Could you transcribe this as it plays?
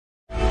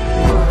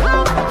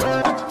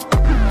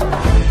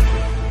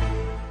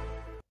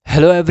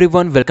Hello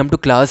everyone, welcome to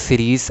class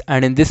series,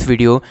 and in this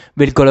video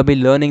we're gonna be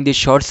learning the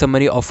short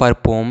summary of our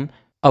poem,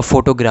 A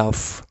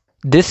Photograph.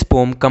 This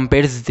poem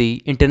compares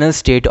the internal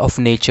state of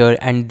nature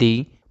and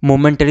the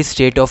momentary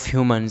state of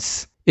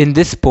humans. In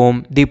this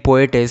poem, the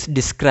poetess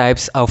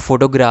describes a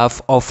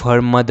photograph of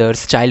her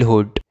mother's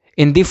childhood.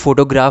 In the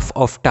photograph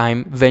of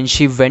time when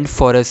she went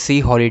for a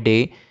sea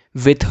holiday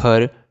with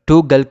her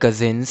two girl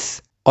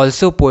cousins.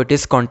 Also,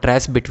 poetess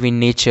contrast between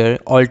nature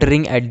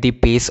altering at the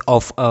pace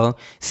of a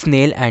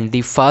snail and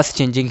the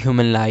fast-changing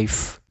human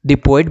life. The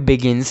poet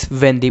begins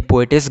when the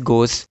poetess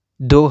goes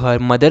through her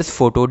mother's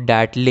photo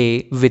that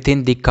lay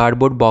within the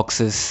cardboard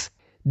boxes.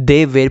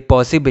 They were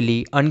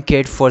possibly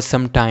uncared for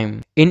some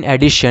time. In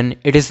addition,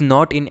 it is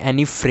not in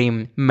any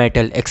frame,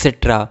 metal,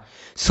 etc.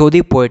 So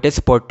the poetess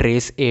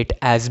portrays it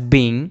as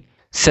being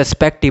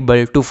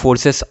susceptible to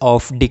forces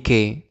of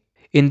decay.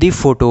 In the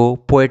photo,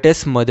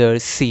 poetess' mother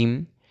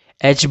seems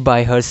edged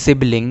by her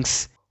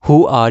siblings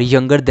who are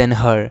younger than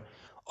her.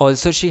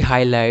 Also, she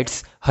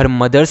highlights her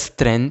mother's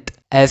strength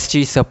as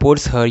she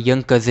supports her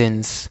young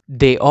cousins.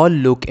 They all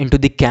look into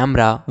the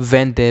camera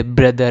when their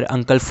brother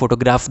uncle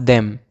photograph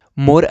them.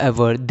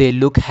 Moreover, they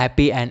look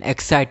happy and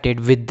excited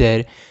with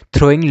their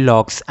throwing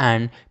locks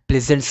and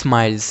pleasant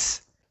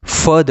smiles.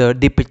 Further,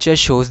 the picture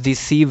shows the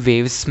sea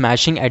waves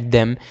smashing at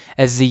them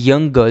as the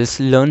young girls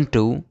learn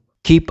to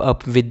keep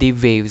up with the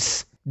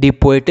waves. The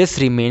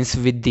poetess remains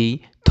with the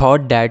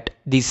thought that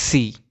the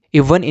sea,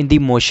 even in the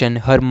motion,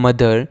 her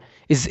mother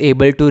is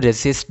able to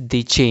resist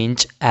the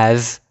change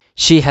as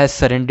she has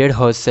surrendered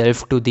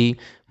herself to the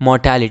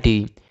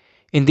mortality.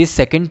 In the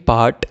second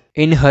part,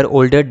 in her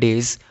older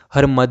days,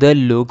 her mother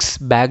looks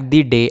back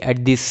the day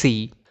at the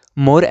sea.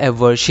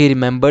 Moreover, she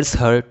remembers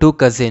her two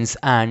cousins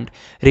and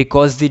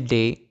recalls the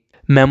day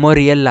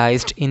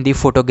memorialized in the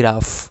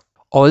photograph.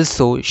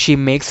 Also, she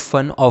makes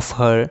fun of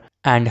her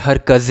and her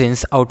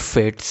cousins'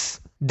 outfits.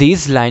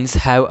 These lines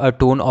have a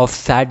tone of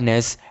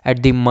sadness as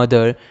the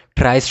mother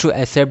tries to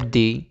accept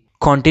the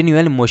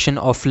continual motion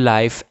of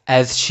life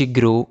as she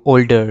grew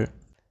older.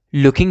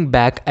 Looking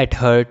back at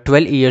her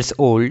 12 years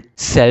old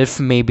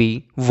self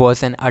maybe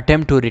was an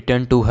attempt to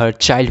return to her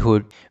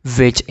childhood,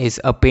 which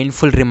is a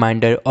painful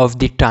reminder of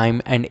the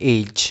time and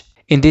age.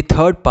 In the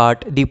third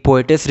part, the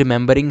poetess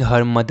remembering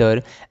her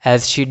mother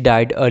as she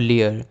died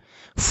earlier.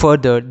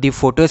 Further, the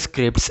photo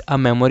scripts a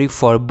memory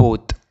for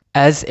both,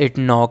 as it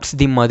knocks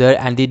the mother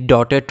and the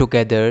daughter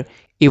together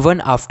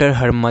even after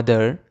her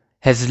mother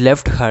has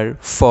left her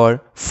for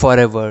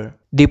forever.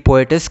 The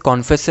poetess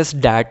confesses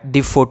that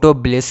the photo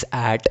blinks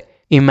at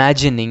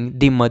imagining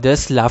the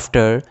mother's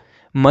laughter,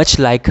 much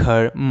like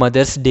her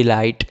mother's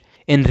delight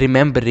in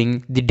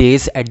remembering the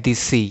days at the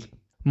sea.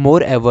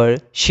 Moreover,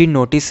 she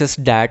notices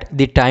that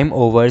the time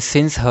over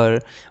since her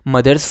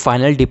mother's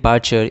final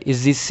departure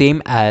is the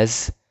same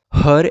as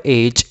her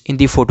age in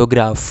the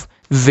photograph,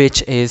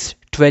 which is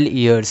 12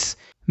 years.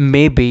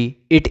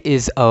 Maybe it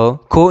is a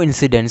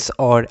coincidence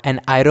or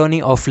an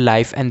irony of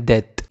life and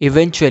death.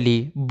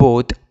 Eventually,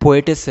 both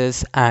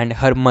poetesses and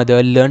her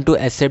mother learn to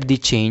accept the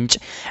change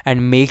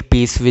and make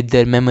peace with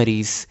their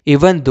memories,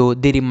 even though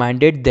they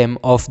reminded them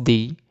of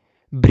the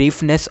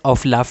briefness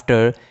of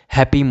laughter,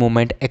 happy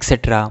moment,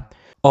 etc.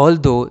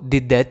 Although the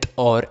death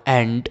or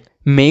end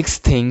makes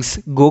things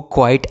go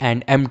quiet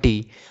and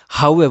empty.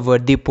 However,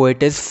 the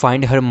poetess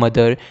finds her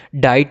mother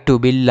died to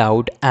be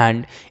loud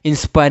and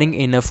inspiring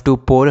enough to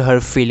pour her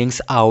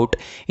feelings out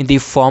in the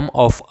form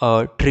of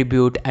a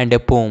tribute and a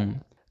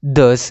poem.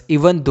 Thus,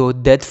 even though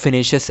death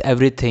finishes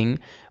everything,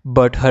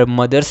 but her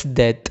mother's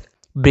death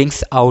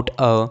brings out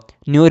a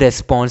new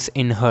response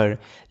in her.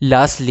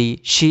 Lastly,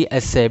 she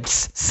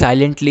accepts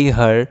silently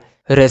her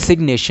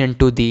resignation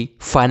to the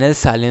final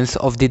silence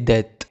of the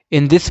death.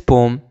 In this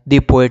poem,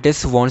 the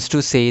poetess wants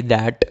to say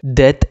that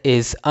death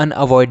is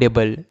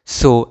unavoidable,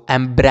 so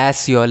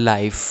embrace your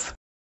life.